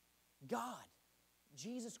 God,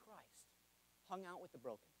 Jesus Christ, hung out with the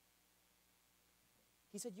broken.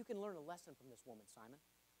 He said, you can learn a lesson from this woman, Simon.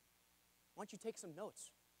 Why don't you take some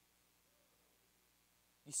notes?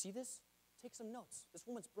 You see this? Take some notes. This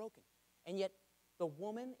woman's broken. And yet, the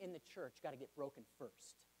woman in the church got to get broken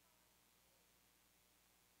first.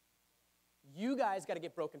 You guys got to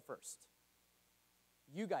get broken first.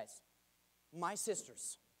 You guys, my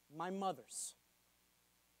sisters, my mothers,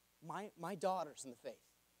 my daughters in the faith.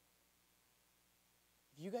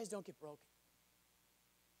 If you guys don't get broken,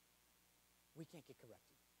 we can't get corrected.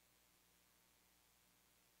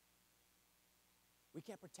 We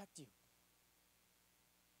can't protect you.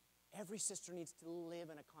 Every sister needs to live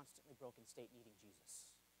in a constantly broken state needing Jesus.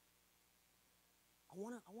 I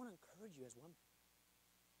want to encourage you as women.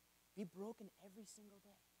 Be broken every single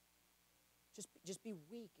day. Just be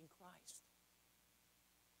weak in Christ.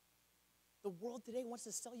 The world today wants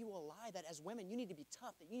to sell you a lie that as women you need to be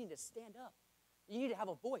tough, that you need to stand up, that you need to have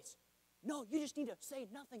a voice. No, you just need to say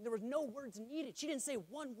nothing. There was no words needed. She didn't say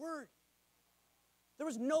one word. There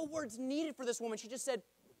was no words needed for this woman. She just said,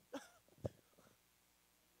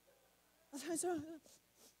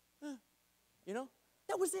 you know,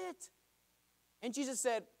 that was it. And Jesus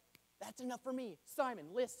said, that's enough for me. Simon,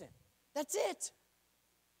 listen. That's it.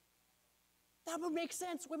 That would make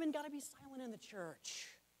sense. Women got to be silent in the church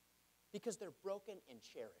because they're broken and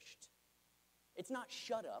cherished. It's not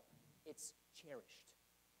shut up, it's cherished.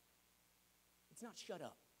 It's not shut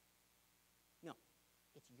up. No,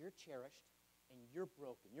 it's you're cherished and you're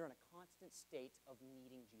broken. You're in a constant state of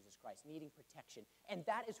needing Jesus Christ, needing protection. And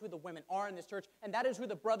that is who the women are in this church, and that is who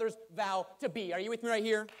the brothers vow to be. Are you with me right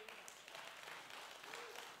here?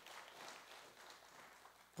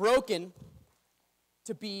 Broken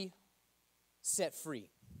to be set free.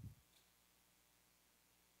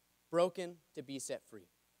 Broken to be set free.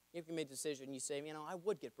 If you made a decision, you say, you know, I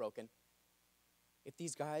would get broken if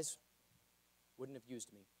these guys wouldn't have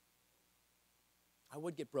used me. I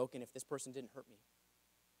would get broken if this person didn't hurt me.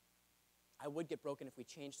 I would get broken if we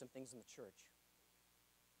changed some things in the church.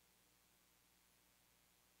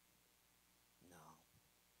 No.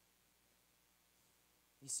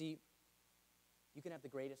 You see, you can have the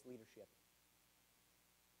greatest leadership,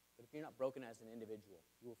 but if you're not broken as an individual,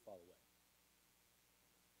 you will fall away.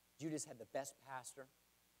 Judas had the best pastor,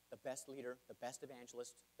 the best leader, the best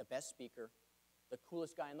evangelist, the best speaker, the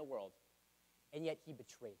coolest guy in the world, and yet he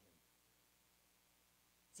betrayed him.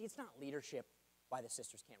 See, it's not leadership why the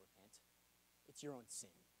sisters can't repent. It's your own sin.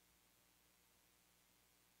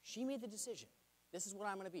 She made the decision. This is what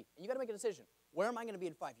I'm going to be. And you got to make a decision. Where am I going to be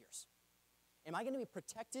in 5 years? Am I going to be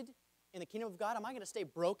protected in the kingdom of God? Am I going to stay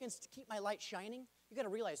broken to keep my light shining? You got to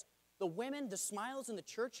realize the women, the smiles in the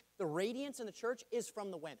church, the radiance in the church is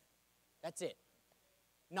from the women. That's it.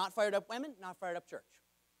 Not fired up women, not fired up church.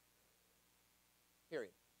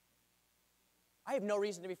 Period. I have no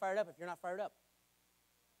reason to be fired up if you're not fired up.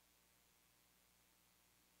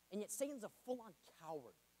 And yet Satan's a full-on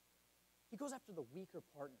coward. He goes after the weaker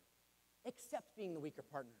partner, accepts being the weaker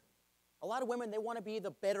partner. A lot of women, they want to be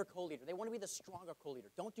the better co-leader. They want to be the stronger co-leader.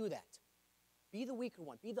 Don't do that. Be the weaker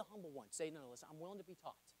one. Be the humble one. Say, no, listen, I'm willing to be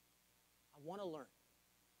taught. I want to learn.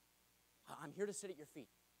 I'm here to sit at your feet.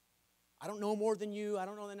 I don't know more than you. I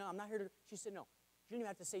don't know. I'm not here to. She said no. She didn't even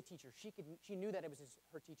have to say teacher. She knew that it was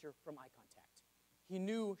her teacher from eye contact. He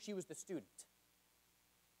knew she was the student.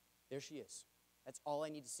 There she is. That's all I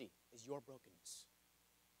need to see is your brokenness.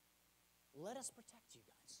 Let us protect you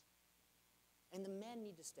guys. And the men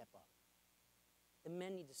need to step up. The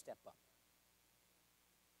men need to step up.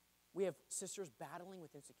 We have sisters battling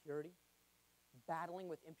with insecurity, battling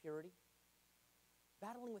with impurity,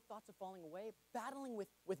 battling with thoughts of falling away, battling with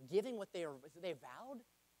giving what they vowed.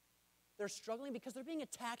 They're struggling because they're being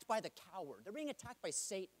attacked by the coward. They're being attacked by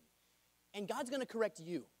Satan. And God's going to correct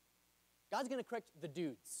you. God's going to correct the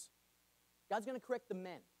dudes. God's going to correct the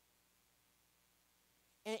men.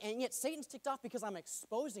 And yet Satan's ticked off because I'm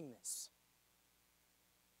exposing this.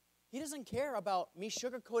 He doesn't care about me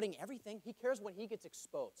sugarcoating everything. He cares when he gets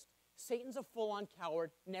exposed. Satan's a full-on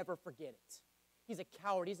coward. Never forget it. He's a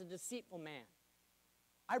coward. He's a deceitful man.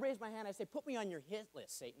 I raise my hand. I say, put me on your hit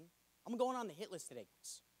list, Satan. I'm going on the hit list today,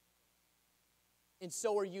 guys. And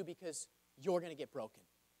so are you, because you're going to get broken.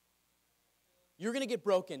 You're going to get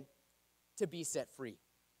broken to be set free.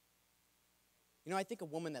 You know, I think a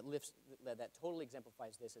woman that totally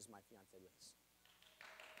exemplifies this is my fiancée, Liz.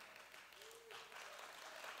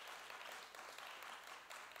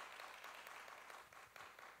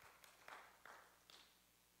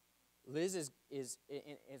 Liz is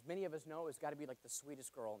as many of us know, has got to be like the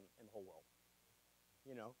sweetest girl in the whole world.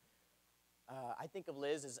 You know, I think of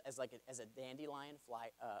Liz as a dandelion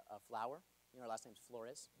flower. You know, her last name's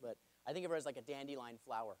Flores, but I think of her as like a dandelion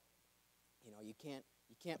flower. You know, you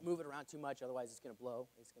can't move it around too much, otherwise it's going to blow.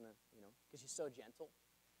 It's going to, you know, because she's so gentle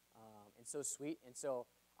and so sweet. And so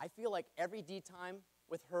I feel like every D time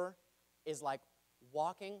with her is like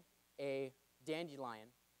walking a dandelion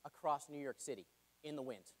across New York City in the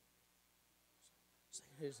wind.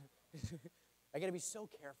 I got to be so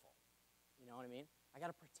careful. You know what I mean? I got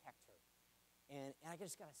to protect her. And I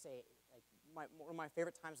just got to say, like, one of my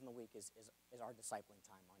favorite times in the week is our discipling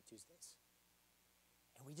time on Tuesdays.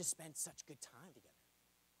 And we just spend such good time together.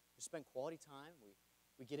 We spend quality time.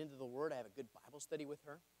 We get into the Word. I have a good Bible study with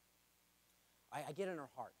her. I get in her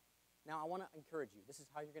heart. Now, I want to encourage you. This is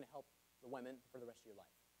how you're going to help the women for the rest of your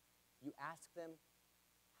life. You ask them,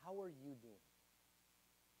 how are you doing?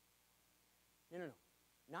 No.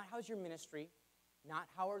 Not how's your ministry, not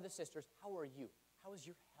how are the sisters, how are you? How is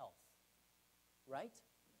your health? Right?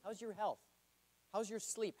 How's your health? How's your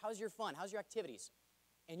sleep? How's your fun? How's your activities?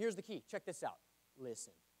 And here's the key. Check this out.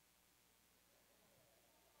 Listen.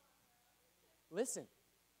 Listen.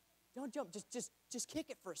 Don't jump. Just kick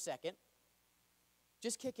it for a second.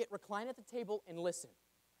 Just kick it, recline at the table, and listen.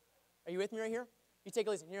 Are you with me right here? You take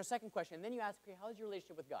a listen. Here's a second question. And then you ask, okay, how's your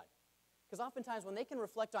relationship with God? Because oftentimes when they can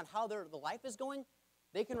reflect on how the life is going,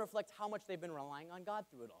 they can reflect how much they've been relying on God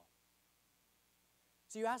through it all.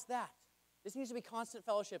 So you ask that. This needs to be constant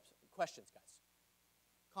fellowship questions, guys.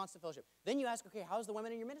 Constant fellowship. Then you ask, okay, how's the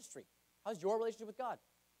women in your ministry? How's your relationship with God?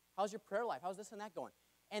 How's your prayer life? How's this and that going?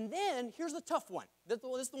 And then, here's the tough one. This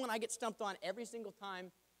is the one I get stumped on every single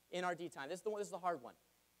time in our D time. This is the hard one.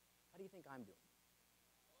 How do you think I'm doing?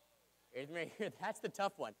 Right here. That's the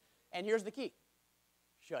tough one. And here's the key.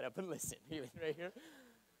 Shut up and listen. Right here.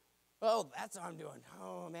 Oh, that's how I'm doing.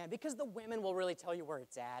 Oh, man. Because the women will really tell you where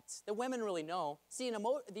it's at. The women really know. See,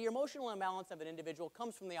 the emotional imbalance of an individual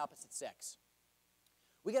comes from the opposite sex.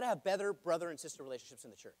 We got to have better brother and sister relationships in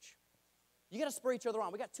the church. You got to spur each other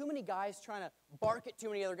on. We got too many guys trying to bark at too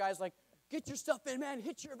many other guys like, get your stuff in, man,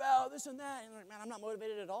 hit your vow, this and that. And like, man, I'm not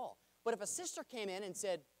motivated at all. But if a sister came in and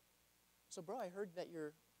said, so, bro, I heard that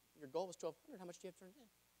your goal was $1,200. How much do you have turned in?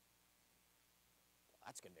 Well,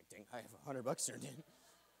 that's convicting. I have $100 turned in.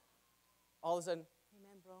 All of a sudden, hey,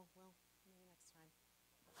 man, bro, well, maybe next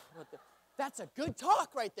time. That's a good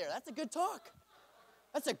talk right there. That's a good talk.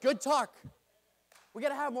 That's a good talk. We got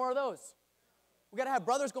to have more of those. We got to have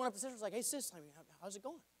brothers going up to sisters like, hey, sis, I mean, how's it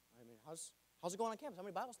going? I mean, how's it going on campus? How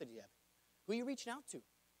many Bible studies do you have? Who are you reaching out to?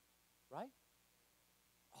 Right?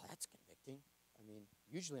 Oh, that's convicting. I mean,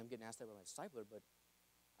 usually I'm getting asked that by my discipler, but,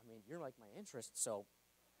 I mean, you're like my interest, so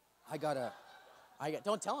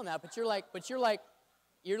don't tell him that, but you're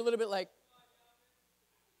a little bit like,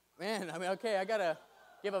 man, I mean, okay, I got to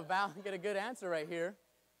give a vow and get a good answer right here.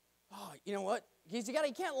 Oh, you know what? Because you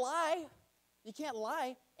can't lie. You can't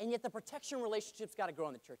lie, and yet the protection relationship's got to grow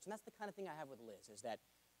in the church. And that's the kind of thing I have with Liz, is that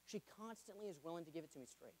she constantly is willing to give it to me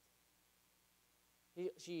straight.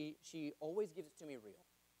 She always gives it to me real.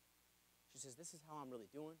 She says, this is how I'm really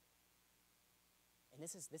doing, and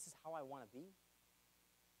this is how I want to be.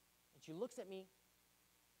 And she looks at me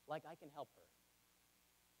like I can help her.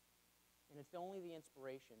 And it's only the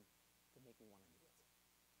inspiration to make me want to do it.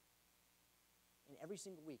 And every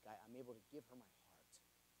single week, I'm able to give her my heart.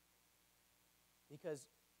 Because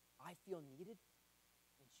I feel needed,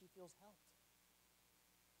 and she feels helped.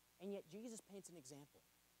 And yet Jesus paints an example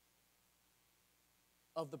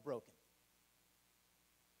of the broken,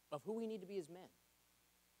 of who we need to be as men,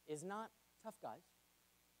 is not tough guys,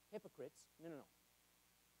 hypocrites, no.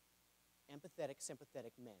 Empathetic,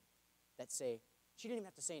 sympathetic men that say, she didn't even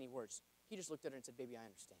have to say any words. He just looked at her and said, baby, I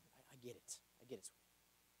understand. I get it. I get it, sweetie.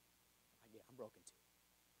 I get it. I'm broken too.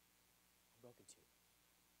 I'm broken too.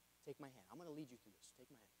 Take my hand. I'm going to lead you through this.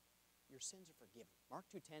 Take my hand. Your sins are forgiven. Mark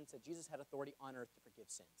 2:10 said Jesus had authority on earth to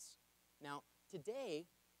forgive sins. Now, today,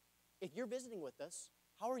 if you're visiting with us,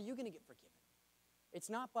 how are you going to get forgiven? It's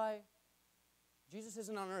not by, Jesus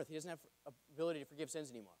isn't on earth. He doesn't have ability to forgive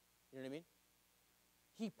sins anymore. You know what I mean?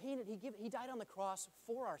 He died on the cross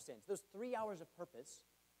for our sins. Those 3 hours of purpose,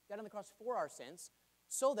 died on the cross for our sins,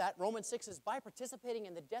 so that, Romans 6 says, by participating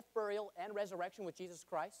in the death, burial, and resurrection with Jesus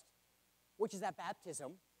Christ, which is at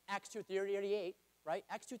baptism, Acts 2:38, right?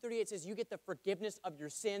 Acts 2:38 says you get the forgiveness of your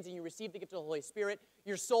sins and you receive the gift of the Holy Spirit.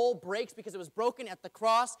 Your soul breaks because it was broken at the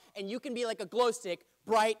cross, and you can be like a glow stick,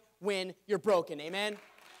 bright when you're broken. Amen?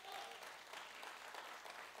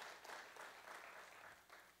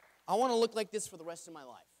 I want to look like this for the rest of my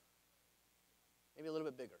life. Maybe a little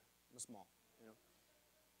bit bigger. I'm small, you know.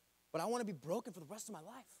 But I want to be broken for the rest of my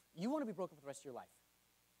life. You want to be broken for the rest of your life.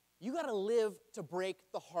 You got to live to break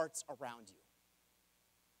the hearts around you.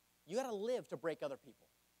 You got to live to break other people.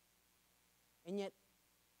 And yet,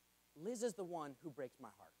 Liz is the one who breaks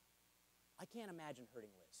my heart. I can't imagine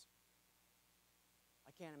hurting Liz.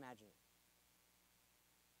 I can't imagine it.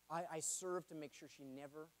 I serve to make sure she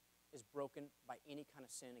never is broken by any kind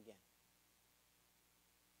of sin again.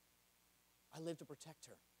 I live to protect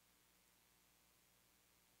her.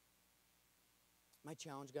 My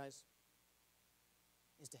challenge, guys,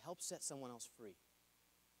 is to help set someone else free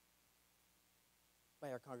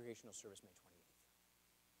by our congregational service May 28th.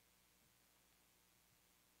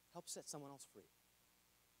 Help set someone else free.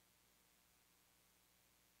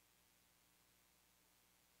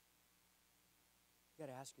 You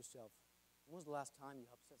got to ask yourself, when was the last time you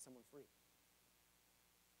helped set someone free?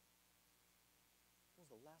 When was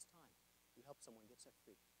the last time you helped someone get set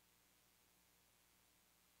free?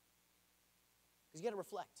 Because you got to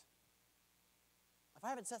reflect. If I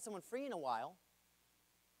haven't set someone free in a while,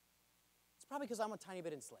 it's probably because I'm a tiny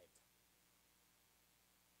bit enslaved.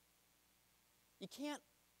 You can't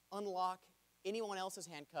unlock anyone else's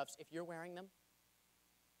handcuffs if you're wearing them.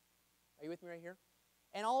 Are you with me right here?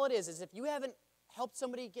 And all it is if you haven't helped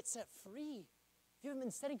somebody get set free, if you haven't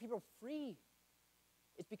been setting people free,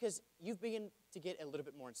 it's because you've begun to get a little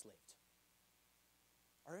bit more enslaved.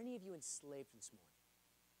 Are any of you enslaved this morning?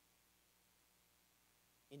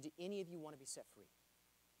 And do any of you want to be set free?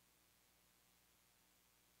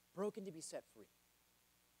 Broken to be set free.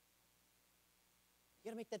 You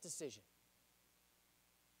got to make that decision.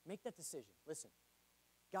 Make that decision. Listen,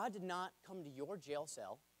 God did not come to your jail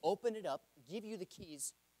cell, open it up, give you the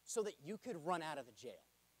keys so that you could run out of the jail.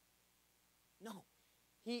 No.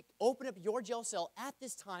 He opened up your jail cell at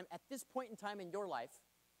this time, at this point in time in your life,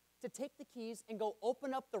 to take the keys and go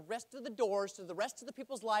open up the rest of the doors to the rest of the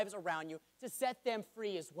people's lives around you to set them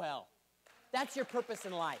free as well. That's your purpose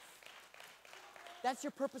in life. That's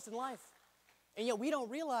your purpose in life. And yet we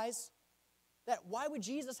don't realize that why would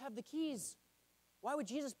Jesus have the keys? Why would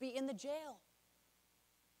Jesus be in the jail?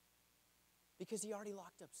 Because he already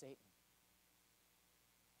locked up Satan.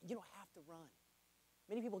 You don't have to run.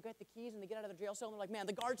 Many people get the keys and they get out of the jail cell and they're like, man,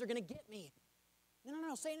 the guards are going to get me.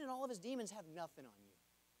 No. Satan and all of his demons have nothing on you.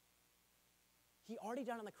 He already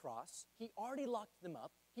died on the cross. He already locked them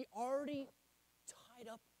up. He already tied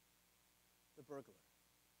up the burglar.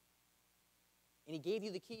 And he gave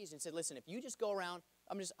you the keys and said, listen, if you just go around,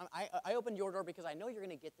 I opened your door because I know you're going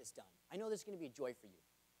to get this done. I know this is going to be a joy for you.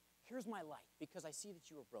 Here's my light because I see that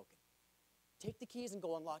you were broken. Take the keys and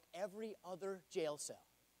go unlock every other jail cell.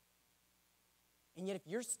 And yet if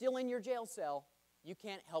you're still in your jail cell, you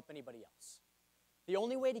can't help anybody else. The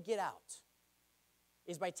only way to get out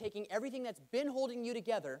is by taking everything that's been holding you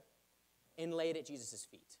together and lay it at Jesus'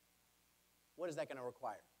 feet. What is that going to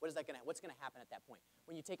require? What's going to happen at that point?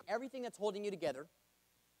 When you take everything that's holding you together,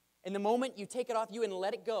 and the moment you take it off you and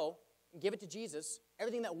let it go and give it to Jesus,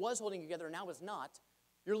 everything that was holding you together now is not,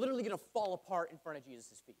 you're literally going to fall apart in front of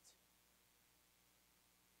Jesus' feet.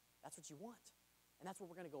 That's what you want. And that's what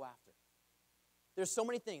we're going to go after. There's so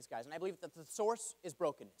many things, guys, and I believe that the source is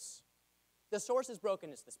brokenness. The source is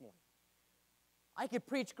brokenness this morning. I could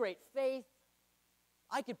preach great faith.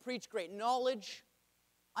 I could preach great knowledge.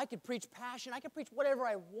 I could preach passion. I could preach whatever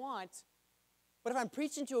I want. But if I'm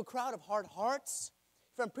preaching to a crowd of hard hearts,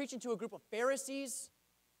 if I'm preaching to a group of Pharisees,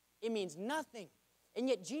 it means nothing. And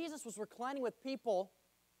yet Jesus was reclining with people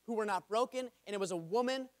who were not broken, and it was a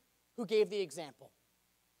woman who gave the example.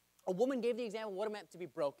 A woman gave the example of what it meant to be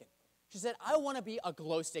broken. She said, I want to be a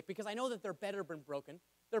glow stick because I know that they're better when broken.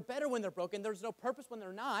 They're better when they're broken. There's no purpose when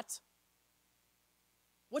they're not.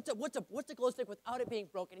 What's a glow stick without it being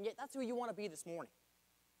broken? And yet that's who you want to be this morning.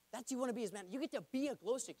 That's who you want to be as man. You get to be a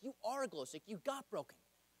glow stick. You are a glow stick. You got broken.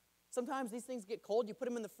 Sometimes these things get cold. You put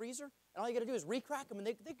them in the freezer, and all you got to do is re-crack them, and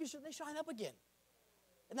they shine up again.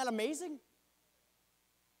 Isn't that amazing?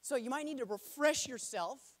 So you might need to refresh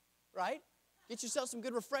yourself, right? Get yourself some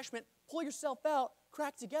good refreshment. Pull yourself out,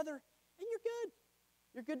 crack together, and you're good.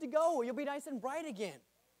 You're good to go. You'll be nice and bright again.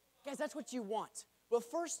 Guys, that's what you want. Well,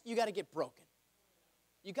 first, you got to get broken.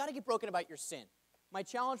 You got to get broken about your sin. My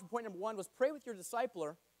challenge for point number 1 was pray with your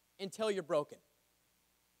discipler until you're broken.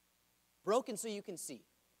 Broken so you can see.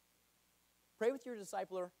 Pray with your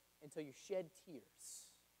discipler until you shed tears.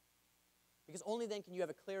 Because only then can you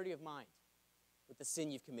have a clarity of mind with the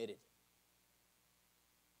sin you've committed.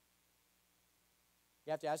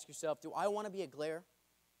 You have to ask yourself, do I want to be a glare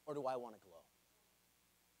or do I want to glow?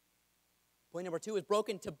 Point number 2 is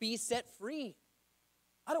broken to be set free.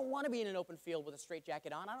 I don't want to be in an open field with a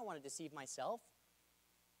straitjacket on. I don't want to deceive myself.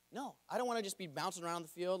 No, I don't want to just be bouncing around the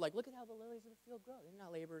field like, look at how the lilies of the field grow. They're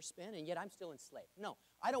not laborers spin, and yet I'm still enslaved. No,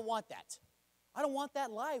 I don't want that. I don't want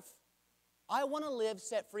that life. I want to live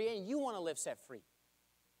set free, and you want to live set free.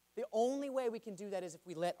 The only way we can do that is if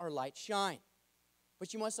we let our light shine.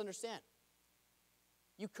 But you must understand,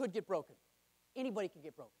 you could get broken. Anybody can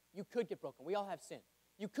get broken. You could get broken. We all have sin.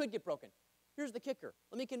 You could get broken. Here's the kicker.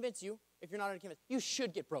 Let me convince you, if you're not already convinced, you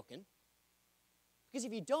should get broken. Because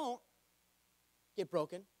if you don't get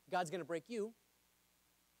broken, God's going to break you.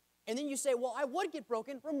 And then you say, well, I would get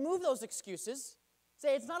broken. Remove those excuses.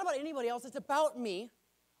 Say, it's not about anybody else. It's about me.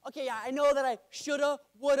 Okay, yeah, I know that I shoulda,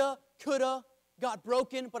 woulda, coulda, got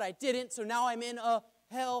broken, but I didn't, so now I'm in a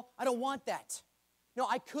hell. I don't want that. No,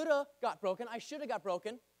 I coulda got broken. I shoulda got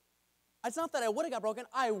broken. It's not that I woulda got broken.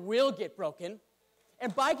 I will get broken.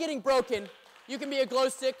 And by getting broken, you can be a glow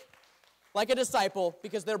stick like a disciple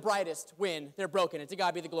because they're brightest when they're broken. And to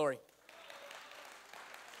God be the glory.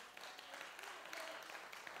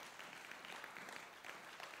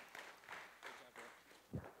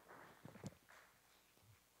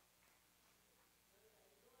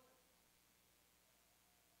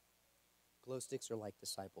 Glow sticks are like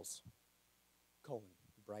disciples.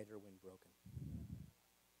 Brighter when broken.